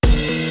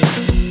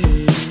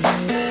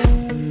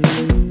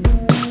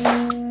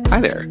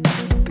Hi there.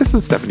 This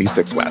is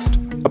 76 West,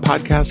 a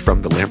podcast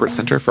from the Lambert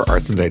Center for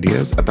Arts and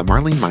Ideas at the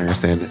Marlene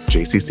Meyerson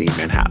JCC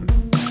Manhattan.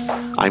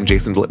 I'm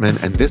Jason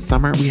Blitman, and this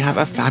summer we have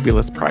a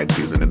fabulous Pride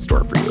season in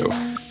store for you.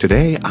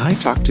 Today, I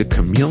talked to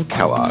Camille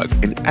Kellogg,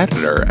 an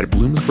editor at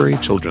Bloomsbury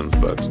Children's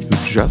Books, who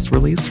just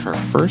released her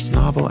first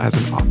novel as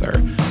an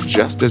author,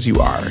 Just As You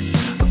Are,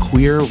 a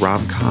queer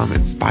rom-com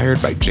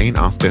inspired by Jane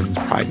Austen's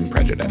Pride and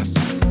Prejudice.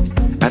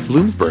 At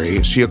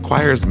Bloomsbury, she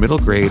acquires middle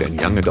grade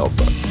and young adult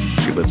books.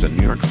 She lives in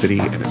New York City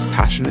and is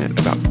passionate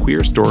about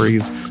queer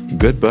stories,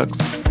 good books,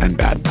 and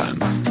bad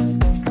puns.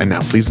 And now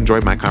please enjoy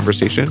my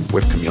conversation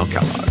with Camille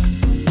Kellogg.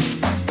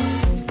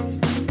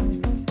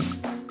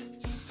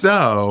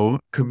 So,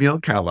 Camille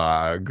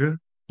Kellogg,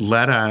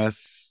 let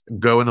us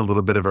go in a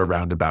little bit of a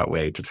roundabout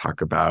way to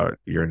talk about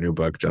your new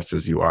book, Just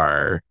As You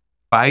Are.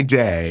 By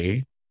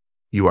day,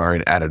 you are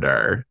an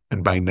editor,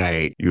 and by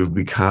night, you've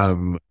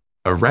become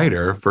a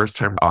writer,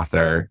 first-time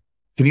author.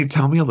 Can you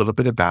tell me a little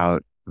bit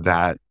about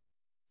that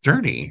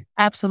journey?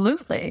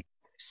 Absolutely.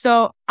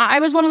 So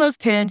I was one of those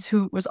kids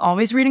who was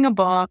always reading a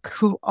book,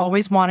 who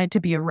always wanted to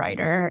be a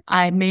writer.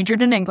 I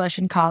majored in English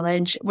in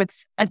college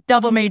with a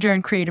double major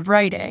in creative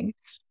writing.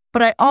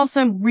 But I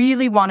also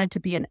really wanted to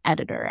be an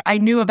editor. I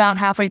knew about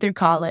halfway through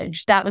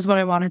college that was what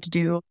I wanted to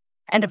do,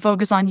 and to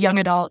focus on young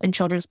adult and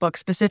children's books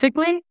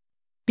specifically,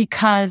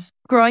 because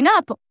growing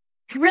up,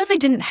 I really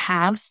didn't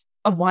have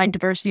a wide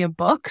diversity of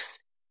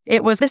books.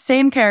 It was the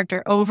same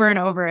character over and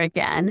over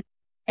again.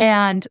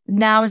 And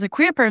now as a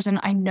queer person,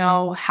 I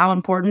know how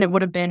important it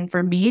would have been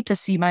for me to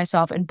see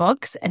myself in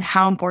books and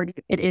how important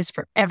it is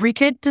for every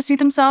kid to see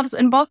themselves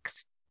in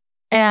books.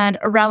 And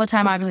around the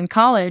time I was in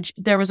college,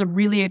 there was a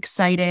really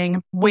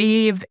exciting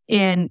wave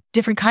in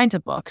different kinds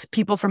of books.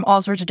 People from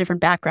all sorts of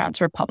different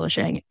backgrounds were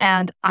publishing,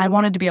 and I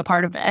wanted to be a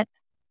part of it.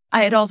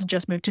 I had also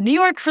just moved to New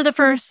York for the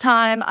first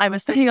time. I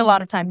was spending a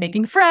lot of time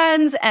making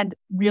friends and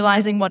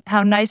realizing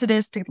how nice it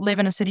is to live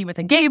in a city with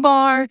a gay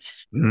bar.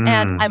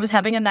 And I was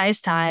having a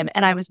nice time,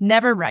 and I was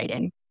never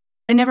writing.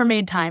 I never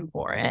made time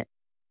for it.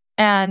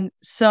 And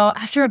so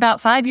after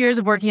about 5 years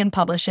of working in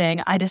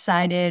publishing, I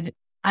decided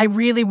I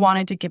really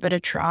wanted to give it a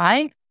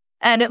try.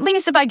 And at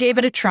least if I gave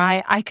it a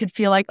try, I could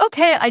feel like,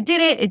 okay, I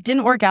did it. It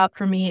didn't work out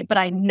for me, but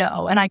I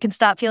know, and I can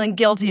stop feeling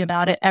guilty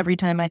about it every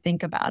time I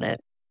think about it.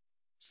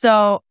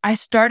 So I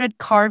started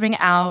carving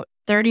out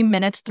 30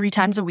 minutes 3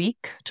 times a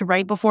week to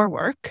write before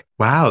work.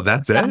 Wow,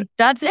 that's it?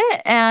 That's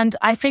it. And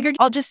I figured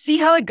I'll just see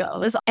how it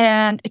goes.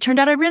 And it turned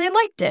out I really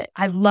liked it.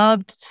 I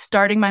loved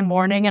starting my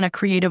morning in a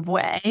creative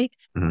way.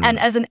 And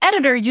as an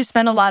editor, you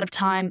spend a lot of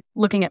time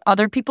looking at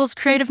other people's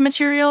creative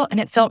material.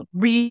 And it felt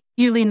really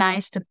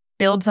nice to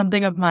build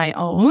something of my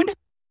own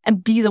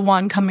and be the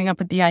one coming up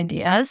with the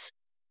ideas.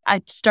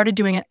 I started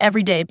doing it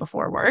every day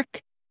before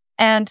work.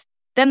 And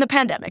then the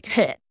pandemic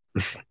hit.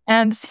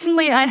 And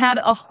suddenly I had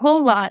a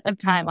whole lot of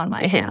time on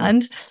my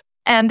hand.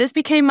 And this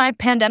became my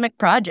pandemic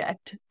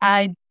project.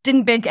 I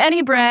didn't bake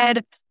any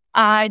bread.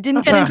 I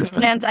didn't get into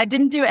finance. I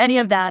didn't do any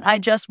of that. I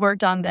just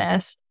worked on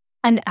this.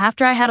 And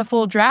after I had a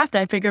full draft,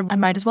 I figured I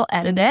might as well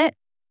edit it.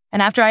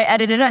 And after I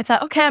edited it, I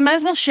thought, okay, I might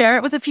as well share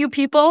it with a few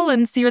people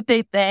and see what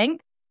they think.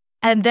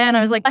 And then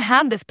I was like, I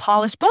have this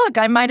polished book.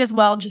 I might as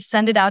well just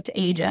send it out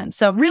to agents.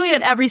 So really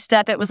at every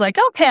step, it was like,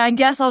 okay, I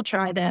guess I'll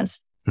try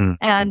this.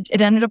 And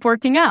it ended up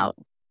working out.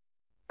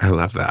 I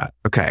love that.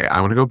 Okay,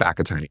 I want to go back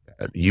a tiny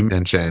bit. You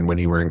mentioned when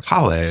you were in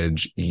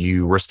college,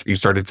 you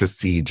started to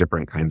see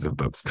different kinds of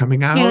books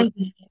coming out.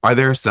 Are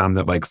there some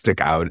that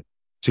stick out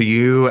to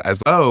you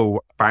as,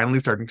 finally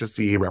starting to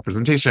see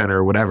representation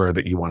or whatever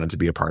that you wanted to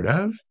be a part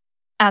of?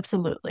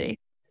 Absolutely.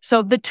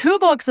 So the 2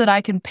 books that I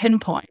can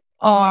pinpoint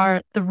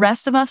are The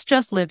Rest of Us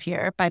Just Live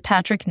Here by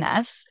Patrick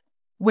Ness,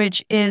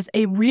 which is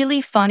a really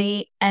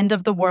funny end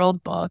of the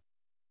world book.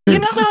 You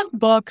know those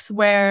books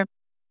where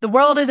the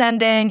world is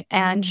ending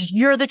and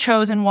you're the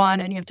chosen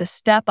one and you have to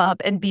step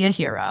up and be a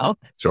hero?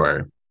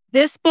 Sure.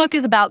 This book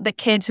is about the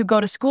kids who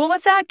go to school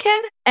with that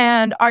kid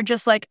and are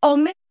just like, oh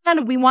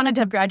man, we wanted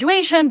to have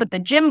graduation, but the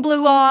gym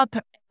blew up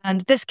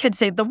and this kid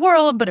saved the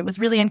world, but it was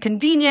really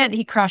inconvenient.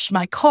 He crashed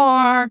my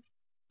car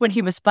when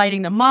he was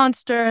fighting the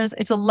monsters.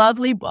 It's a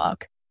lovely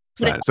book.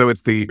 So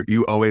it's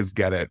you always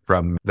get it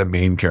from the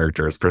main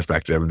character's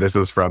perspective. This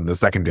is from the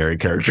secondary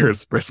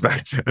character's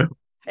perspective.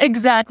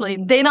 Exactly.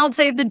 They don't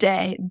save the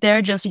day.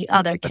 They're just the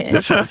other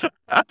kids.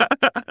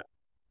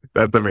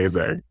 That's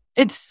amazing.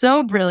 It's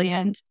so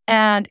brilliant.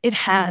 And it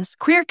has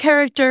queer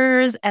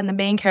characters, and the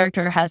main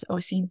character has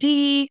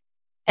OCD,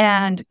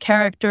 and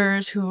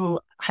characters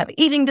who have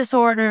eating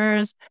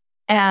disorders.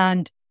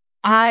 And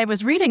I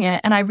was reading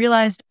it and I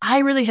realized I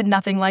really had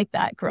nothing like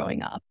that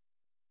growing up.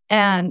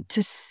 And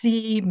to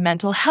see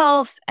mental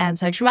health and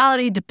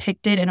sexuality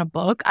depicted in a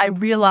book, I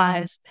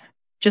realized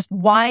just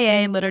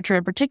YA literature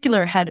in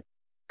particular had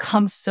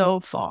come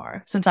so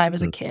far since I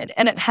was a kid.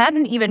 And it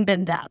hadn't even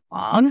been that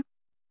long,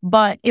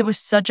 but it was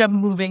such a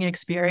moving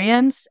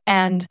experience.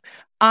 And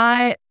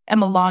I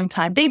am a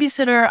longtime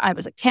babysitter. I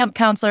was a camp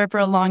counselor for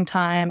a long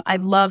time. I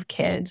love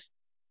kids.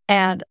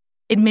 And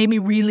it made me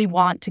really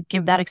want to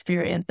give that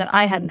experience that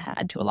I hadn't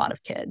had to a lot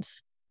of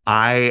kids.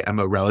 I am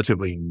a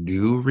relatively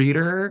new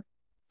reader.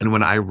 And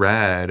when I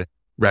read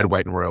Red,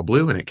 White, and Royal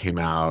Blue when it came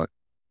out,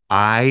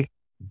 I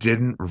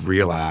didn't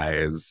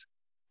realize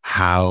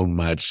how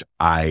much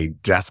I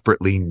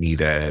desperately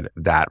needed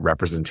that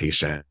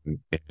representation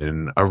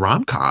in a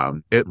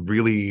rom-com. It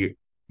really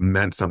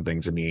meant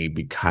something to me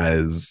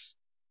because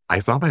I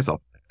saw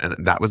myself, and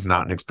that was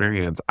not an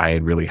experience I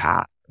had really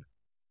had.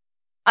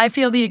 I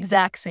feel the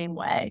exact same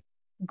way.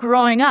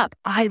 Growing up,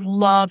 I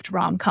loved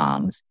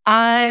rom-coms.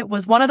 I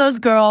was one of those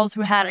girls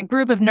who had a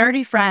group of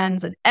nerdy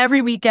friends, and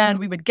every weekend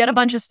we would get a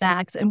bunch of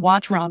snacks and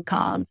watch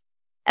rom-coms.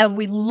 And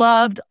we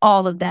loved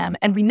all of them.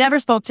 And we never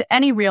spoke to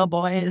any real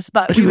boys,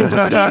 but we would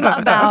dream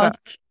about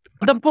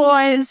the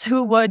boys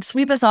who would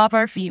sweep us off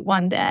our feet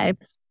one day.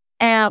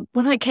 And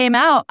when I came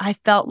out, I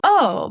felt,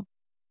 oh,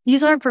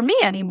 these aren't for me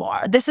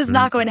anymore. This is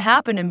not going to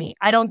happen to me.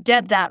 I don't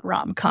get that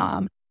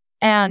rom-com.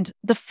 And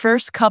the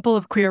first couple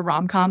of queer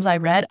rom-coms I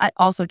read, I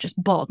also just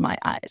bawled my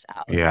eyes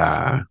out.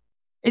 Yeah.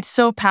 It's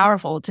so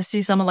powerful to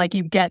see someone like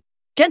you get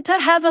to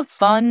have a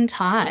fun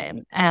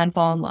time and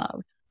fall in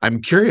love. I'm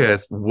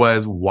curious,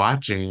 was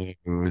watching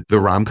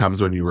the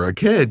rom-coms when you were a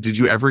kid, did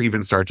you ever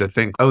even start to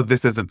think, oh,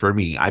 this isn't for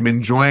me? I'm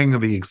enjoying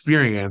the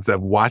experience of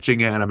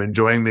watching it. I'm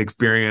enjoying the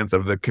experience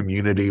of the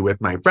community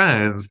with my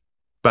friends.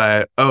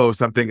 But, oh,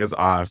 something is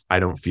off. I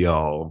don't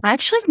feel.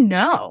 Actually,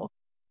 no.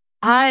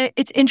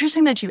 It's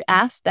interesting that you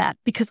asked that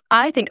because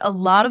I think a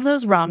lot of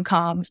those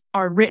rom-coms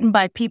are written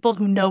by people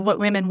who know what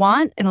women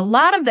want. And a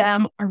lot of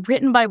them are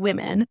written by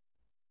women.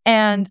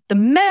 And the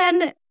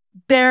men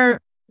bear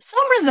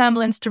some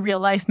resemblance to real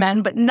life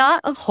men, but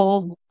not a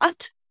whole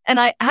lot. And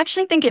I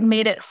actually think it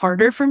made it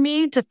harder for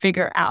me to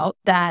figure out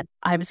that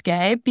I was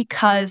gay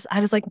because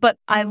I was like, but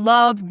I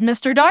love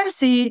Mr.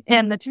 Darcy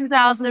in the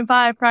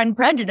 2005 Pride and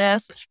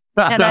Prejudice.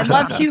 And I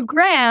love Hugh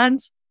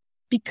Grant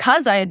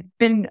because I had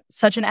been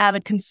such an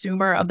avid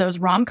consumer of those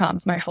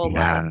rom-coms my whole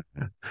life.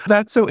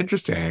 That's so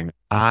interesting.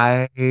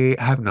 I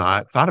have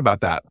not thought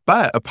about that.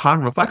 But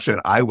upon reflection,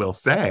 I will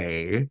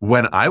say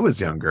when I was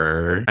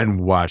younger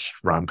and watched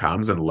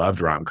rom-coms and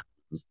loved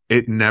rom-coms,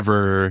 I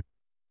never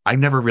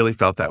really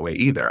felt that way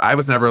either. I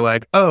was never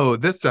like, oh,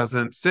 this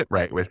doesn't sit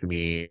right with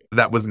me.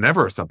 That was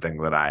never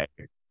something that I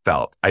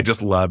felt. I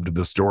just loved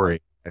the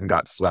story and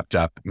got swept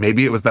up.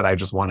 Maybe it was that I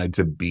just wanted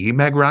to be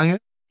Meg Ryan.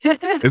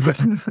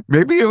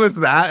 Maybe it was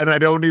that, and I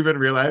didn't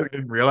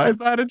realize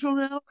that until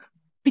now.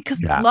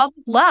 Because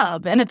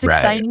love, and it's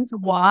exciting to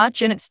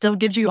watch, and it still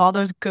gives you all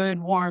those good,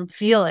 warm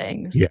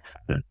feelings.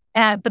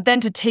 Yeah. But then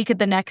to take it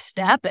the next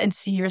step and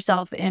see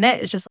yourself in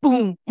it, it's just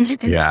boom.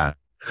 Yeah.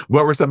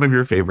 What were some of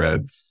your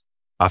favorites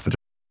off the top?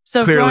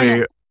 So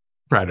clearly,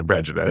 Pride and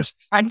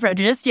Prejudice. Pride and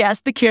Prejudice, yes,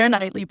 the Keira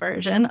Knightley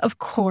version, of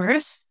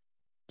course.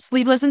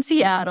 Sleepless in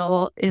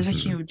Seattle is a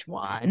huge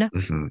one.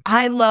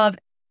 I love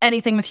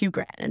anything with Hugh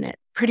Grant in it.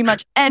 Pretty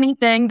much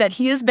anything that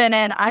he has been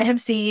in, I have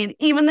seen,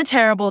 even the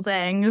terrible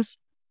things.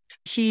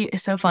 He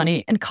is so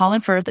funny. And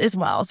Colin Firth as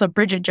well. So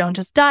Bridget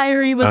Jones's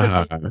Diary was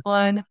a big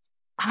one.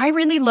 I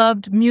really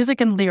loved Music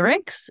and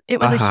Lyrics. It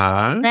was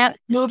a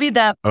movie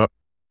that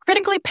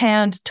critically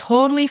panned,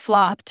 totally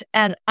flopped.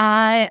 And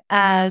I,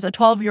 as a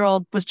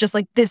 12-year-old, was just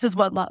like, this is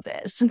what love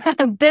is.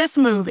 This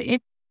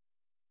movie.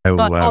 But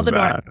love all the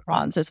that.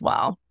 Bronze as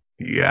well.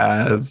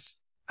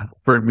 Yes.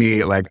 For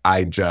me,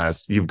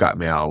 You've Got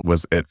Mail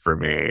was it for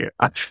me.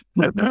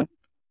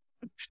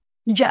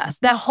 Yes,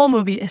 that whole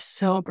movie is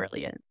so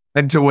brilliant.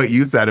 And to what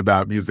you said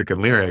about Music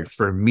and Lyrics,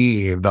 for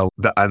me,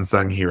 the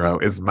unsung hero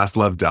is Must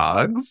Love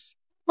Dogs.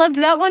 Loved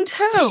that one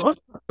too.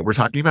 We're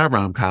talking about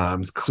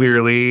rom-coms.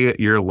 Clearly,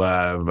 your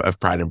love of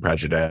Pride and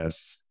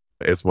Prejudice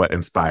is what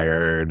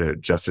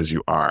inspired Just As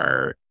You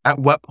Are. At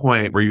what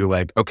point were you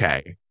like,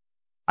 okay,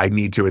 I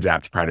need to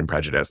adapt Pride and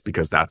Prejudice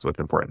because that's what's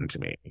important to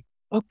me?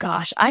 Oh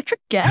gosh, I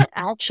forget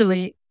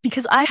actually,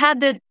 because I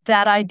had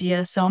that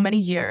idea so many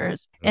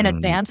years in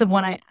advance of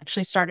when I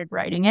actually started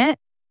writing it.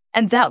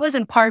 And that was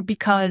in part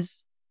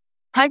because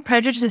Pride and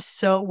Prejudice is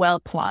so well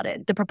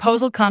plotted. The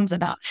proposal comes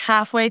about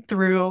halfway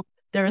through.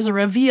 There is a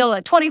reveal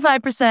at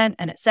 25%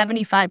 and at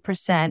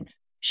 75%.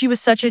 She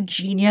was such a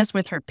genius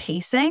with her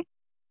pacing.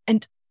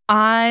 And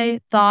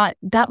I thought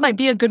that might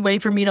be a good way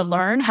for me to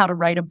learn how to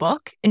write a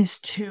book, is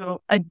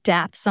to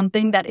adapt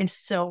something that is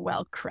so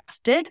well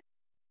crafted.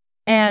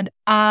 And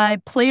I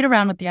played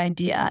around with the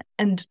idea.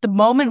 And the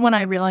moment when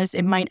I realized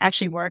it might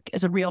actually work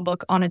as a real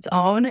book on its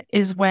own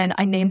is when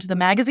I named the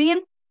magazine,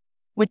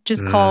 which is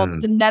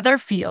called The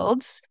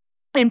Netherfields.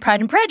 In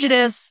Pride and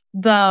Prejudice,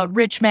 the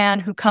rich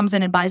man who comes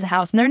in and buys a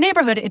house in their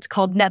neighborhood, it's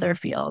called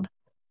Netherfield.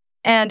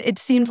 And it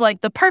seemed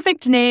like the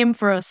perfect name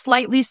for a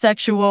slightly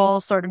sexual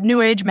sort of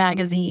new age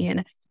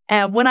magazine.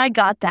 And when I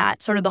got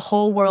that, sort of the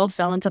whole world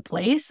fell into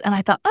place. And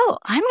I thought, oh,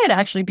 I might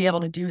actually be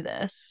able to do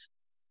this.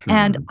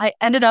 And I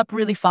ended up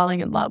really falling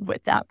in love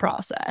with that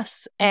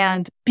process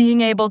and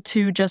being able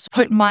to just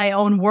put my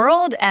own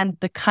world and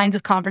the kinds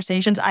of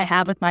conversations I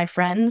have with my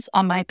friends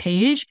on my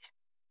page.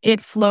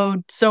 It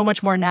flowed so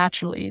much more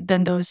naturally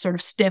than those sort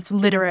of stiff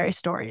literary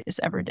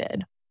stories ever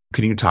did.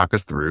 Can you talk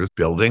us through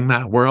building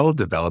that world,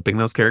 developing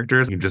those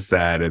characters? You just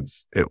said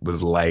it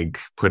was like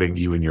putting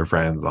you and your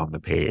friends on the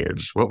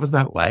page. What was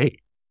that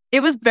like?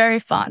 It was very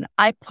fun.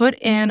 I put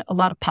in a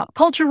lot of pop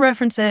culture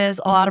references,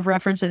 a lot of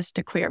references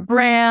to queer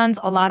brands,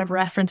 a lot of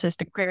references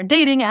to queer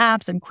dating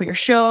apps and queer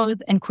shows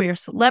and queer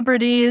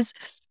celebrities,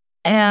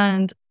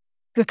 and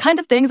the kind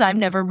of things I've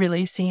never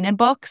really seen in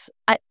books.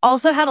 I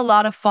also had a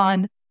lot of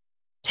fun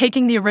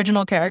taking the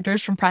original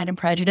characters from Pride and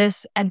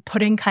Prejudice and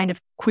putting kind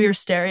of queer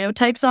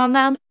stereotypes on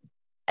them.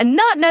 And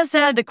not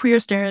necessarily the queer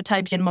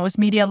stereotypes in most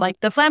media, like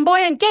the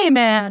flamboyant gay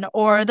man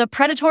or the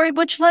predatory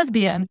butch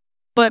lesbian,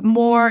 but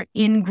more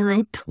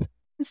in-group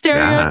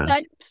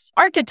stereotypes,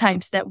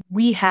 archetypes that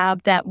we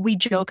have that we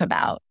joke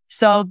about.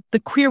 So the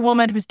queer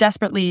woman who's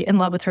desperately in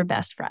love with her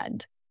best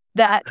friend.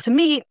 That, to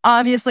me,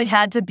 obviously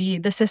had to be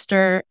the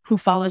sister who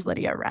follows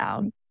Lydia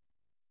around.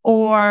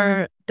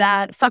 Or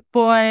that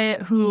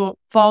fuckboy who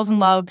falls in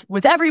love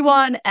with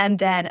everyone and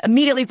then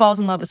immediately falls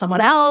in love with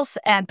someone else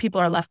and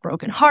people are left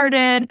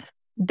brokenhearted.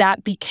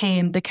 That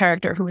became the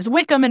character who was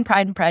Wickham in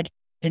Pride and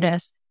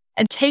Prejudice.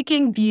 And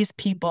taking these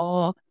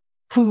people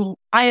who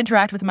I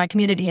interact with in my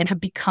community and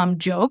have become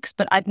jokes,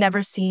 but I've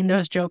never seen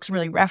those jokes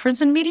really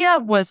referenced in media,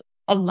 was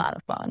a lot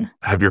of fun.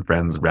 Have your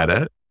friends read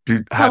it?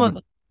 Have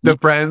the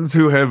friends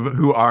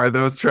who are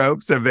those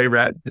tropes, have they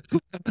read?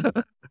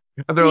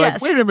 And they're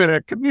like, wait a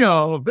minute,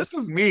 Camille, this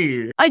is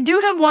me. I do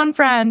have one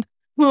friend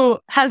who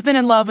has been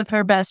in love with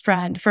her best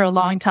friend for a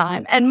long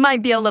time and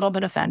might be a little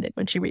bit offended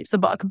when she reads the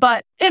book.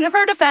 But in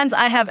her defense,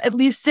 I have at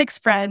least 6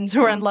 friends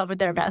who are in love with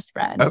their best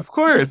friend. Of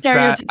course.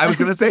 I was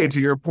going to say, to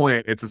your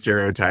point, it's a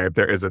stereotype.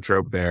 There is a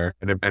trope there.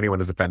 And if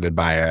anyone is offended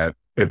by it,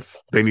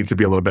 they need to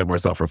be a little bit more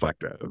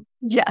self-reflective.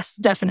 Yes,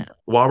 definitely.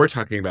 While we're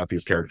talking about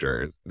these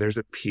characters, there's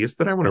a piece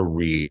that I want to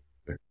read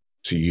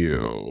to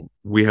you.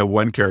 We have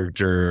one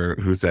character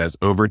who says,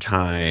 over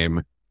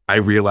time, I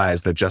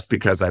realized that just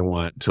because I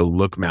want to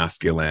look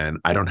masculine,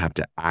 I don't have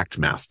to act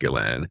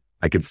masculine.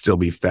 I could still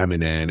be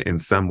feminine in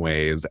some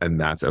ways,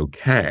 and that's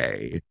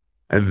okay.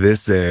 And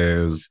this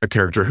is a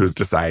character who's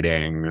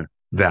deciding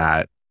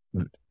that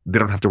they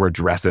don't have to wear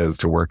dresses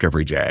to work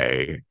every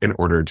day in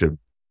order to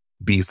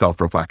be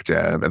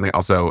self-reflective. And they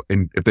also,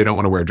 if they don't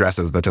want to wear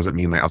dresses, that doesn't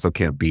mean they also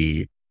can't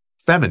be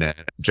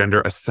feminine.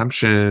 Gender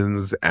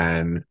assumptions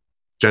and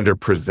gender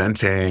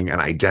presenting and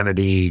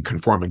identity,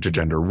 conforming to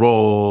gender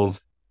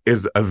roles,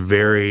 is a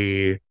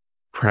very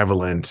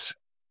prevalent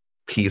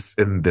piece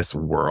in this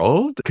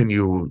world. Can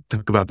you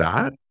talk about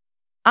that?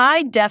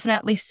 I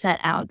definitely set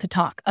out to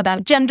talk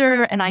about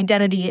gender and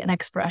identity and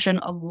expression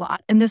a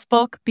lot in this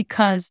book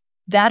because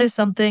that is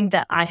something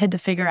that I had to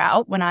figure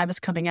out when I was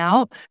coming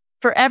out.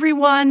 For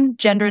everyone,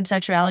 gender and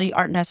sexuality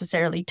aren't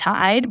necessarily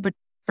tied, but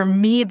for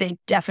me, they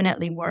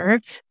definitely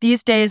were.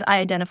 These days, I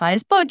identify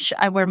as butch.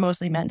 I wear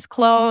mostly men's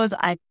clothes.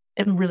 I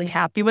am really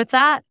happy with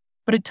that.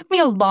 But it took me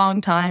a long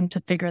time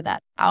to figure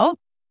that out,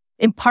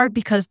 in part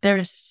because there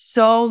is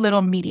so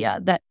little media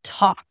that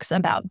talks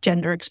about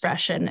gender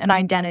expression and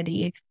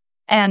identity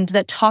and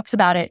that talks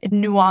about it in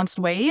nuanced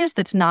ways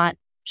that's not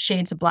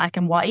shades of black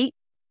and white.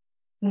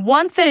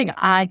 One thing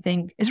I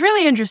think is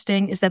really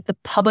interesting is that the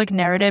public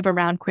narrative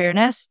around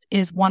queerness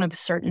is one of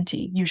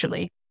certainty,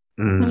 usually.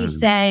 When you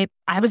say,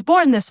 I was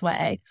born this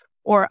way,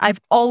 or I've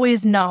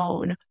always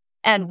known.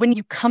 And when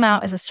you come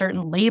out as a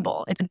certain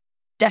label, it's a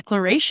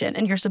declaration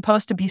and you're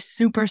supposed to be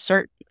super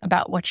certain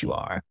about what you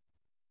are.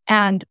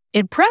 And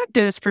in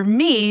practice, for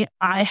me,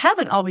 I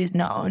haven't always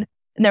known.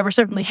 And there were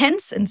certainly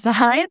hints and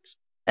signs.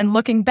 And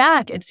looking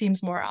back, it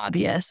seems more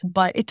obvious,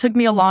 but it took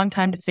me a long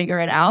time to figure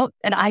it out.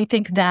 And I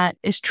think that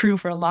is true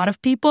for a lot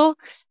of people.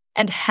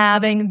 And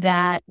having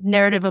that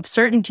narrative of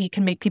certainty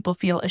can make people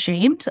feel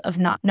ashamed of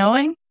not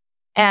knowing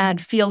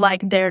and feel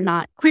like they're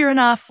not queer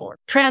enough or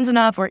trans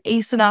enough or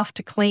ace enough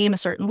to claim a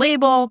certain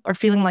label, or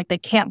feeling like they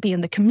can't be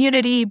in the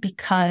community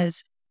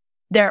because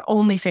they're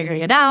only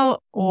figuring it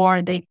out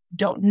or they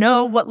don't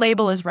know what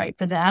label is right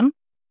for them.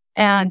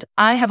 And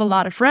I have a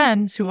lot of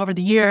friends who over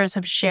the years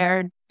have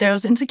shared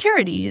those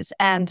insecurities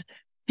and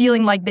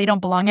feeling like they don't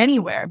belong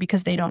anywhere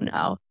because they don't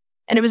know.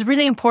 And it was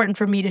really important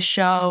for me to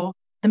show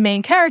the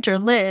main character,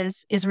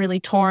 Liz, is really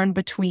torn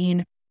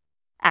between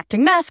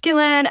acting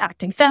masculine,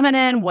 acting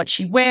feminine, what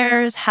she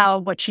wears, how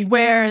what she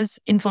wears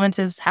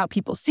influences how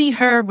people see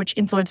her, which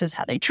influences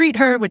how they treat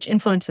her, which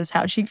influences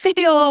how she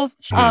feels.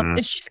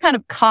 And she's kind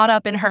of caught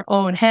up in her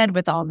own head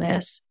with all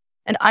this.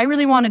 And I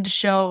really wanted to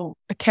show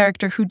a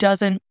character who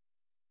doesn't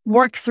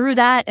work through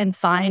that and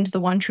find the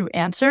one true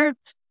answer,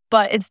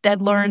 but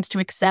instead learns to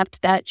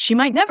accept that she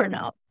might never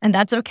know. And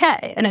that's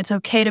okay. And it's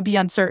okay to be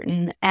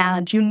uncertain.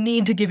 And you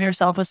need to give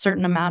yourself a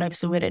certain amount of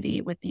fluidity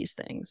with these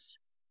things.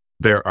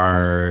 There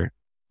are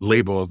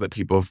labels that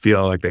people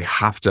feel like they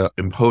have to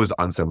impose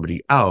on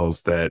somebody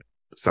else, that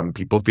some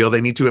people feel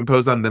they need to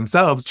impose on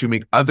themselves to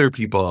make other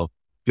people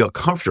feel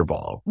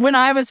comfortable. When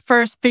I was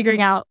first figuring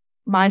out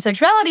my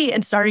sexuality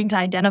and starting to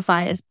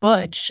identify as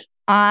butch,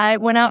 I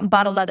went out and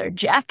bought a leather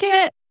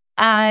jacket.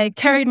 I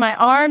carried my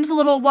arms a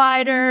little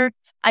wider.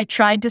 I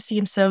tried to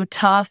seem so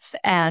tough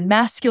and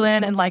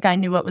masculine and like I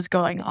knew what was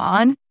going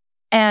on.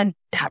 And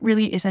that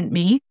really isn't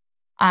me.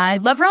 I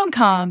love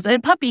rom-coms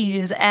and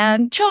puppies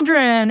and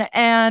children,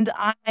 and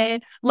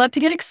I love to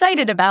get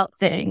excited about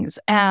things.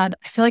 And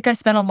I feel like I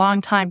spent a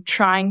long time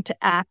trying to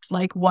act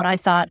like what I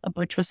thought a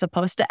butch was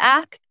supposed to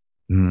act.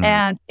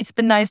 And it's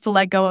been nice to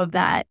let go of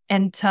that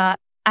and to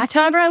act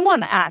however I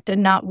want to act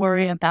and not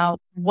worry about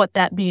what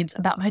that means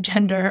about my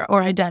gender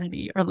or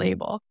identity or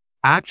label.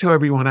 Act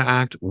however you want to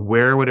act,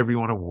 wear whatever you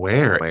want to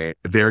wear.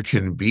 There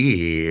can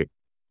be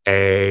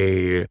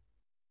a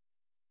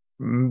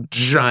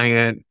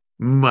giant,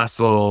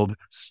 muscled,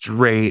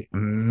 straight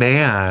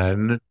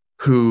man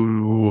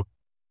who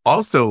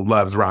also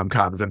loves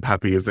rom-coms and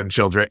puppies and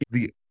children.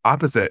 The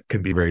opposite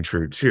can be very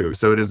true too.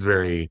 So it is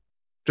very,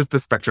 just the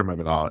spectrum of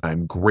it all.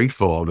 I'm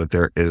grateful that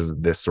there is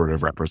this sort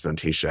of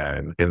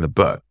representation in the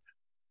book.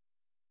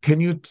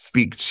 Can you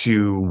speak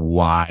to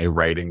why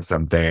writing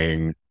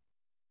something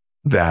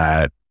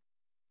that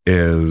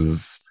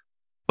is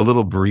a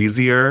little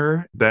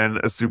breezier than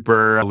a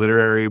super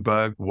literary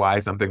book? Why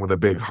something with a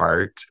big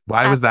heart?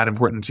 Why was that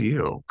important to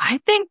you?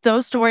 I think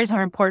those stories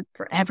are important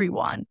for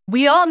everyone.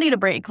 We all need a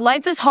break.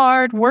 Life is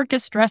hard. Work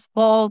is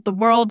stressful. The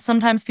world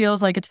sometimes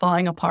feels like it's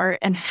falling apart.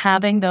 And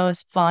having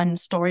those fun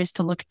stories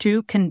to look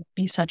to can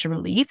be such a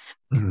relief.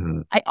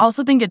 I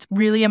also think it's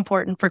really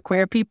important for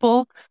queer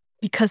people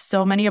because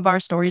so many of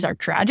our stories are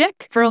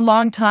tragic. For a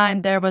long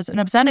time, there was an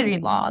obscenity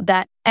law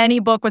that any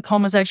book with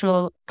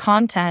homosexual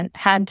content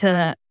had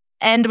to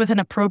end with an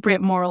appropriate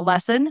moral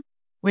lesson,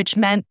 which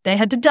meant they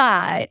had to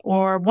die,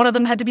 or one of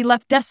them had to be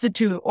left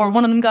destitute, or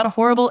one of them got a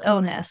horrible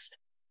illness.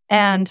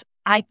 And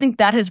I think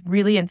that has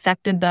really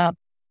infected the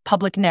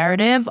public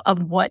narrative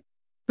of what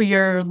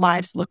queer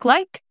lives look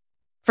like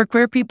for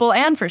queer people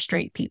and for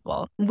straight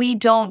people. We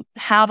don't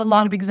have a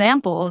lot of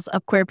examples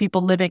of queer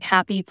people living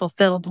happy,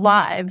 fulfilled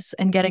lives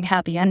and getting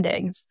happy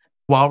endings.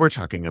 While we're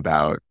talking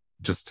about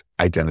just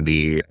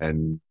identity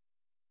and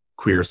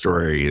queer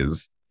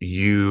stories,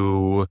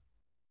 you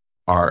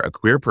are a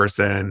queer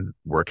person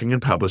working in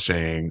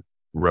publishing,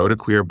 wrote a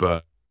queer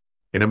book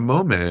in a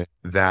moment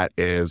that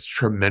is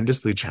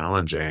tremendously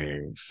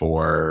challenging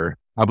for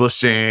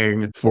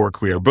publishing, for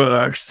queer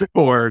books,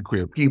 for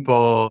queer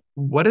people.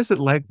 What is it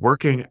like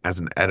working as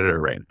an editor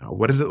right now?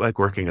 What is it like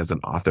working as an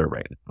author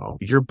right now?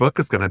 Your book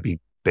is going to be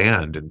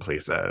banned in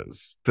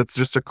places. That's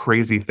just a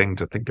crazy thing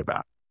to think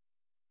about.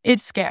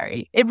 It's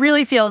scary. It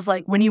really feels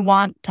like when you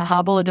want to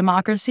hobble a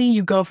democracy,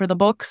 you go for the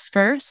books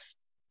first.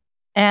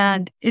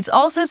 And it's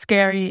also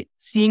scary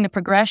seeing the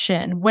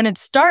progression. When it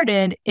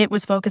started, it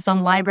was focused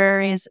on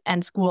libraries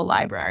and school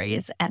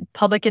libraries and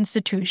public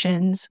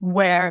institutions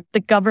where the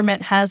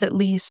government has at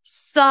least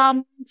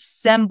some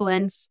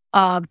semblance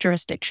of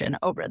jurisdiction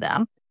over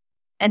them.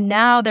 And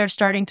now they're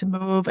starting to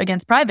move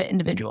against private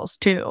individuals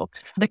too.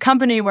 The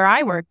company where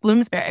I work,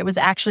 Bloomsbury, was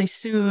actually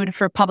sued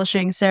for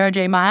publishing Sarah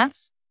J.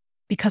 Maas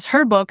because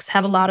her books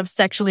have a lot of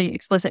sexually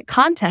explicit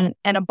content,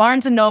 and a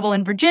Barnes & Noble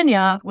in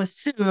Virginia was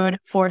sued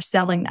for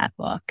selling that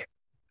book.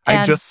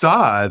 I just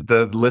saw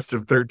the list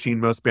of 13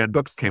 most banned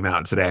books came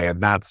out today,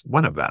 and that's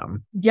one of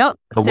them. Yep.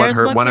 One of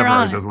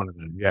hers is one of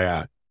them.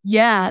 Yeah.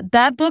 Yeah,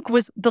 that book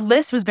the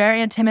list was very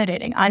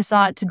intimidating. I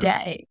saw it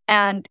today,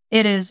 and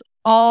it is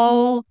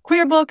all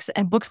queer books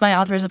and books by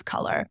authors of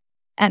color,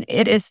 and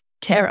it is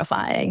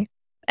terrifying.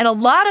 And a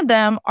lot of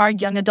them are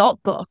young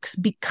adult books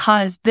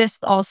because this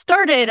all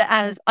started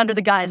as under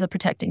the guise of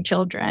protecting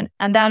children.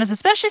 And that is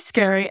especially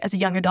scary as a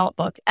young adult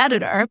book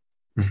editor.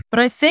 But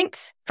I think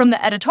from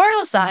the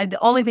editorial side, the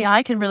only thing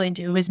I can really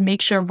do is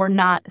make sure we're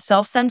not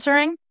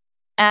self-censoring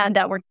and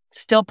that we're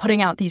still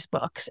putting out these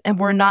books. And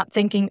we're not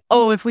thinking,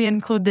 oh, if we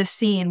include this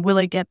scene, will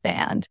it get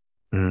banned?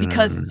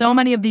 Because so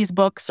many of these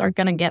books are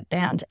going to get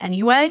banned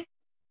anyway,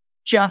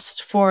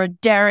 just for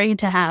daring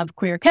to have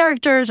queer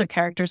characters or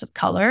characters of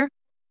color.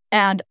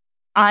 And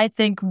I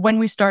think when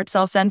we start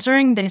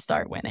self-censoring, they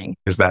start winning.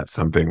 Is that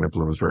something that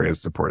Bloomsbury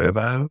is supportive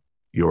of?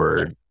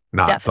 You're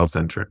not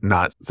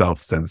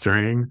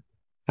self-censoring?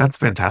 That's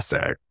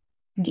fantastic.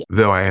 Yeah.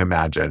 Though I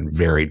imagine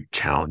very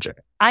challenging.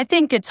 I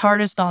think it's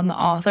hardest on the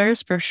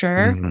authors for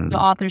sure. The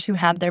authors who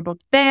have their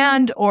books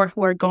banned or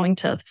who are going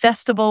to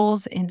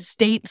festivals in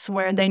states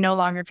where they no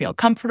longer feel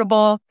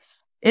comfortable.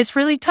 It's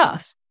really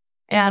tough.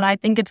 And I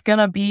think it's going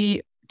to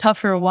be tough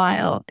for a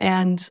while.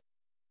 And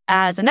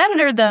as an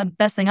editor, the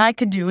best thing I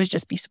could do is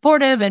just be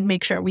supportive and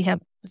make sure we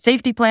have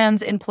safety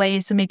plans in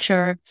place and make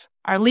sure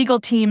our legal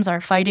teams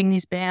are fighting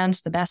these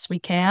bans the best we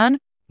can.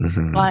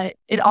 But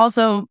it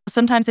also,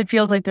 sometimes it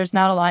feels like there's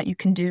not a lot you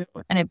can do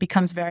and it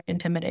becomes very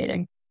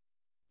intimidating.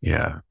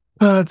 Yeah.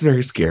 It's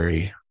very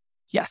scary.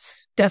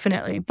 Yes,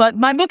 definitely. But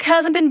my book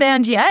hasn't been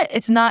banned yet.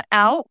 It's not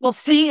out. We'll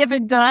see if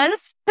it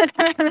does.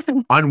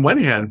 On one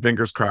hand,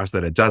 fingers crossed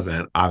that it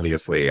doesn't,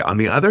 obviously. On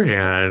the other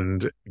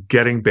hand,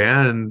 getting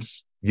banned,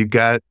 you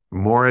get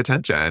more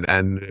attention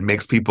and it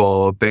makes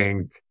people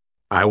think,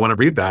 I want to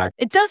read that.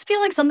 It does feel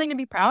like something to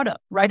be proud of,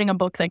 writing a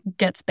book that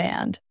gets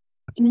banned.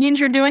 It means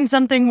you're doing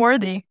something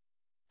worthy.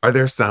 Are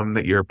there some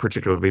that you're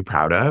particularly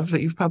proud of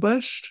that you've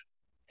published?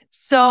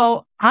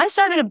 So I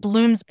started at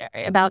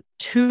Bloomsbury about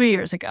 2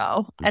 years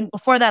ago. And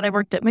before that, I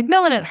worked at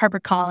Macmillan at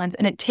HarperCollins.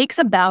 And it takes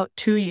about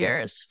 2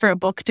 years for a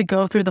book to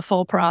go through the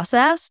full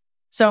process.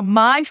 So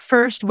my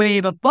first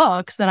wave of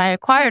books that I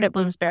acquired at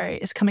Bloomsbury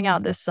is coming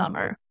out this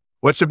summer.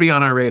 What should be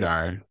on our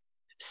radar?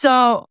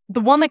 So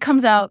the one that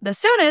comes out the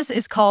soonest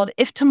is called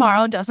If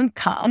Tomorrow Doesn't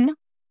Come.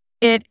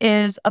 It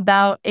is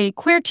about a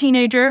queer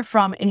teenager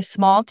from a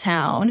small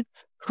town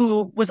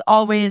who was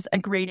always a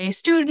grade A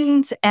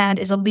student and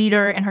is a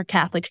leader in her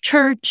Catholic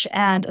church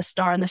and a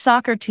star in the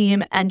soccer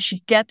team. And she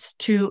gets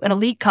to an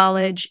elite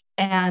college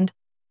and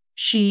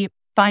she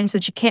finds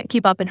that she can't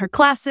keep up in her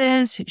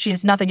classes. She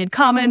has nothing in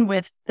common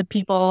with the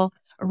people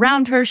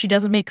around her. She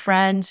doesn't make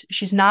friends.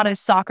 She's not a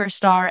soccer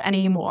star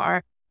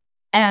anymore.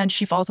 And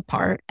she falls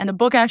apart. And the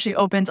book actually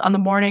opens on the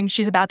morning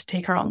she's about to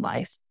take her own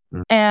life.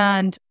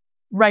 And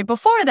right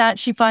before that,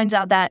 she finds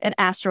out that an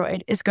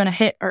asteroid is going to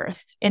hit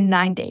Earth in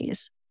 9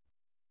 days.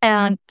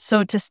 And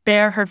so to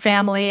spare her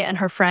family and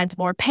her friends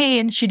more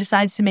pain, she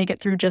decides to make it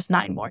through just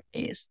 9 more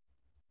days.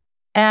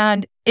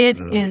 And it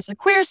is a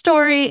queer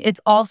story.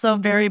 It's also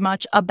very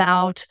much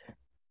about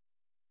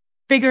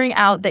figuring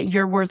out that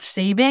you're worth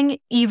saving,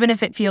 even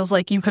if it feels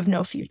like you have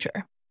no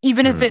future,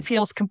 even if it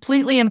feels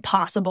completely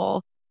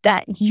impossible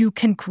that you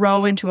can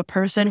grow into a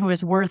person who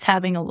is worth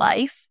having a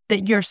life,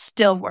 that you're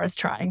still worth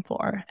trying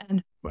for.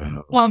 And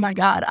oh my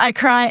God, I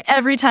cry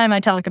every time I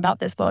talk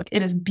about this book.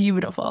 It is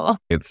beautiful.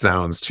 It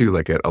sounds too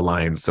like it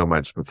aligns so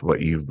much with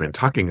what you've been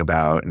talking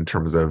about in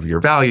terms of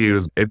your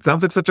values. It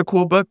sounds like such a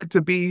cool book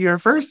to be your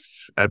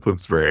first at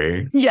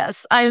Bloomsbury.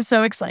 Yes, I am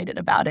so excited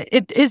about it.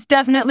 It is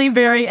definitely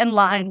very in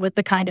line with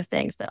the kind of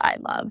things that I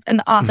love. And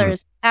the author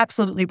is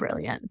absolutely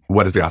brilliant.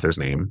 What is the author's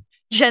name?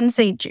 Jen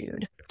St.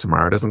 Jude.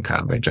 Tomorrow Doesn't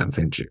Come by Jen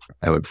St. Jude.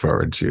 I look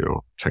forward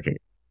to checking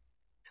it.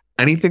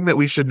 Anything that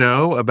we should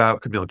know about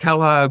Camille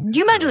Kellogg?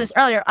 You mentioned this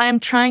earlier. I am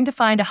trying to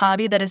find a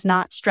hobby that is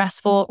not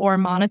stressful or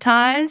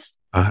monetized.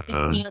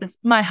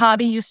 My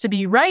hobby used to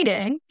be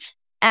writing,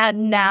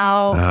 and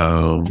now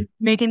I'm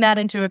making that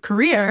into a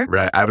career.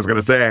 Right. I was going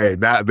to say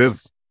that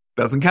this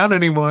doesn't count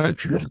anymore.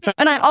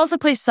 And I also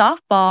play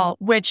softball,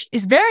 which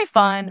is very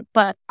fun,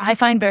 but I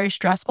find very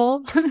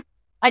stressful.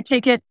 I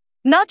take it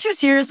not too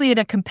seriously in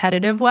a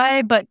competitive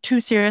way, but too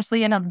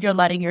seriously in a you're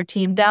letting your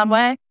team down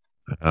way.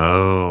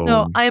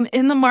 So I am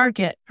in the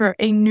market for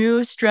a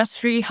new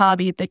stress-free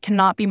hobby that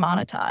cannot be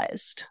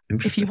monetized.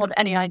 If you have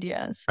any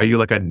ideas. Are you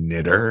like a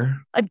knitter?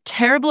 I'm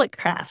terrible at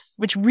crafts,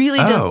 which really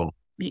does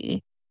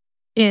me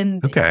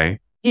in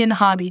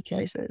hobby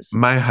choices.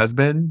 My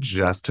husband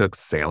just took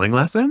sailing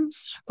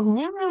lessons.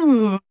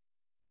 Ooh.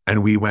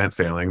 And we went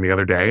sailing the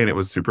other day and it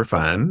was super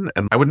fun.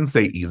 And I wouldn't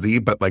say easy,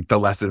 but like the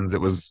lessons,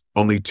 it was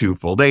only 2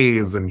 full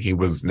days. And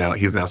he's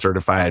now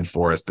certified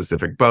for a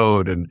specific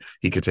boat and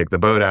he could take the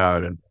boat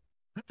out and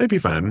it'd be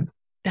fun.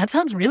 That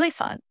sounds really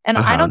fun. And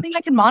I don't think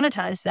I can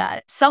monetize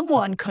that.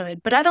 Someone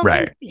could, but I don't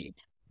think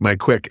my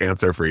quick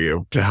answer for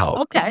you to help.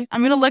 Okay.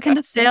 I'm going to look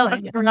into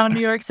sailing around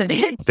New York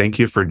City. Thank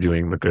you for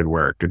doing the good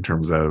work in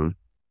terms of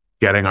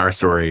getting our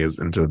stories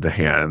into the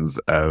hands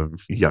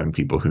of young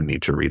people who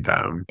need to read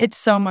them. It's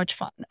so much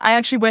fun. I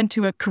actually went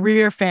to a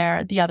career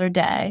fair the other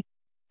day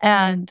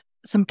and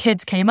some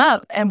kids came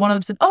up and one of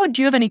them said, "Oh,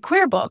 do you have any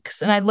queer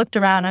books?" And I looked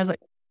around and I was like,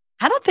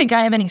 I don't think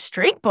I have any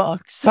straight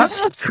books. Like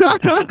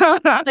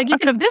you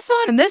can have this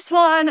one and this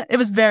one. It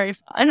was very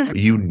fun.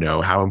 You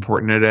know how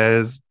important it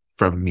is.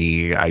 From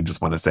me, I just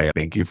want to say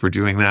thank you for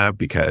doing that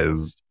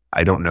because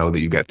I don't know that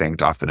you get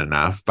thanked often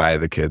enough by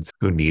the kids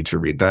who need to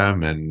read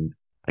them. And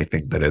I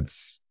think that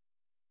it's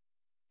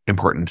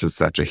important to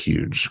such a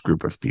huge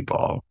group of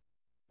people.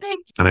 Thank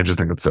you. And I just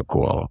think it's so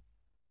cool.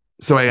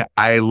 So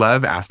I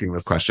love asking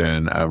this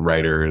question of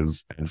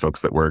writers and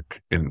folks that work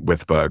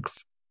with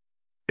books.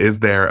 Is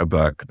there a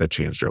book that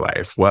changed your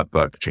life? What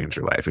book changed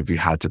your life if you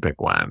had to pick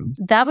one?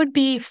 That would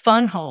be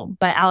Fun Home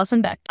by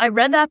Alison Beck. I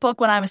read that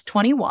book when I was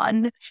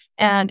 21,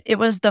 and it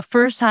was the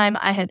first time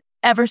I had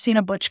ever seen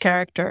a butch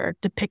character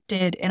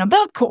depicted in a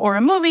book or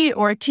a movie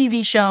or a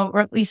TV show, or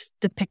at least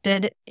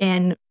depicted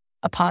in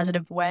a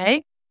positive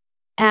way.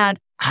 And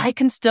I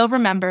can still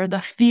remember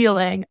the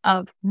feeling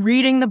of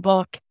reading the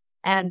book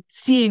and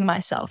seeing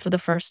myself for the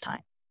first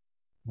time.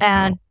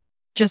 And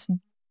just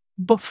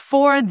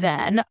before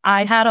then,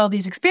 I had all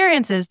these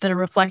experiences that are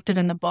reflected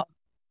in the book.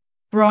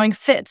 Throwing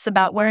fits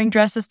about wearing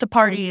dresses to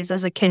parties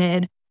as a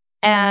kid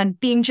and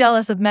being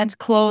jealous of men's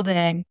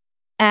clothing.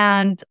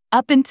 And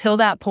up until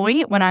that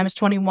point, when I was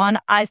 21,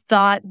 I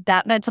thought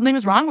that meant something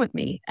was wrong with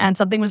me and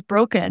something was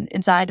broken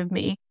inside of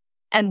me.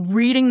 And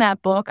reading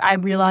that book, I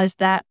realized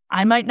that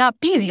I might not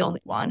be the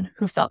only one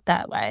who felt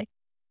that way.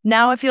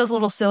 Now it feels a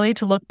little silly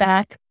to look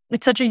back.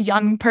 It's such a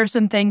young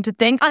person thing to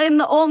think, I am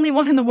the only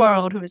one in the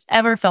world who has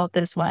ever felt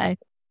this way.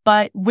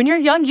 But when you're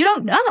young, you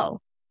don't know.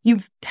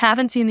 You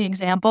haven't seen the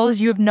examples.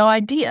 You have no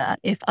idea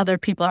if other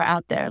people are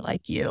out there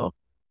like you.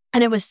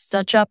 And it was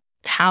such a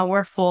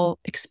powerful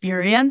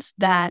experience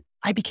that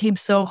I became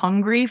so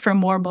hungry for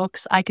more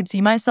books I could see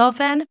myself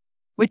in,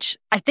 which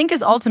I think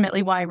is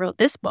ultimately why I wrote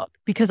this book,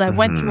 because I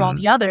went through all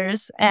the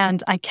others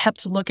and I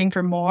kept looking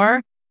for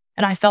more.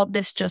 And I felt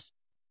this just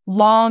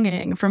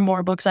longing for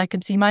more books I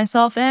could see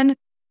myself in.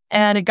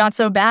 And it got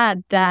so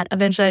bad that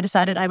eventually I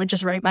decided I would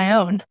just write my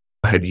own.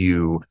 Had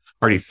you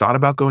already thought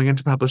about going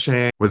into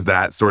publishing? Was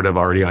that sort of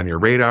already on your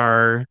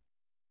radar?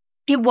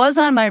 It was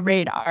on my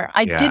radar.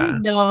 I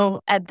didn't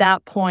know at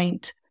that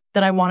point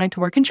that I wanted to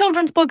work in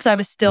children's books. I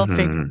was still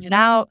figuring it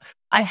out.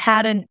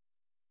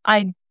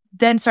 I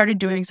then started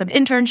doing some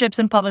internships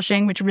in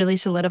publishing, which really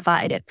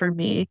solidified it for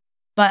me.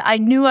 But I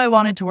knew I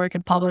wanted to work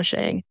in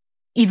publishing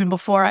even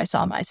before I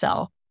saw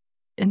myself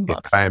in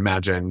books. I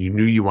imagine you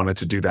knew you wanted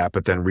to do that,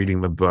 but then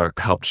reading the book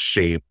helped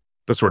shape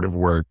the sort of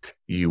work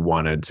you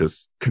wanted to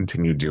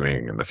continue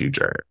doing in the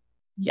future.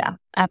 Yeah,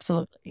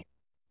 absolutely.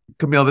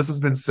 Camille, this has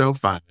been so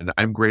fun.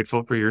 I'm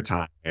grateful for your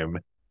time.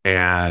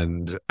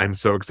 And I'm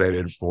so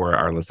excited for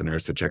our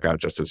listeners to check out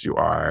Just As You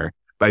Are.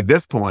 By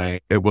this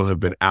point, it will have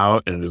been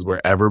out and it is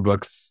wherever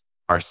books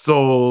are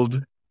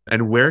sold.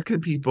 And where can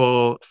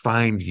people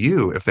find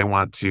you if they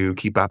want to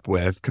keep up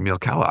with Camille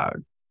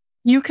Kellogg?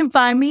 You can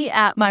find me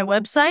at my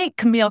website,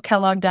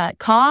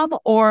 CamilleKellogg.com,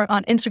 or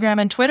on Instagram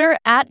and Twitter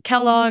at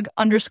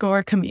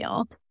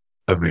Kellogg_Camille.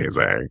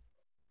 Amazing.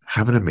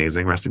 Have an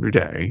amazing rest of your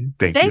day.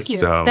 Thank you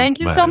so much. Thank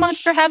you so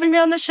much for having me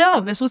on the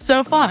show. This was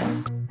so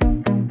fun.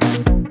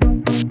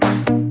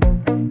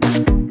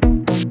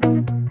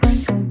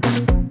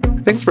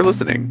 Thanks for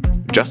listening.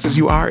 Just As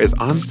You Are is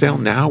on sale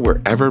now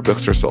wherever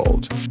books are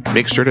sold.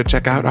 Make sure to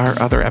check out our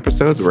other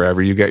episodes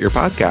wherever you get your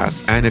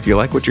podcasts. And if you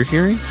like what you're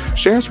hearing,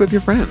 share us with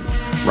your friends.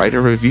 Write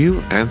a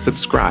review and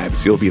subscribe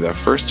so you'll be the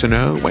first to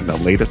know when the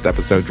latest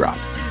episode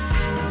drops.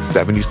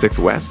 76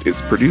 West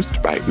is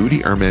produced by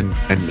Udi Ehrman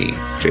and me,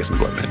 Jason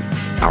Blitman.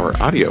 Our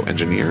audio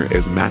engineer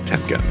is Matt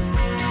Temkin.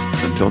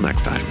 Until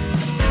next time.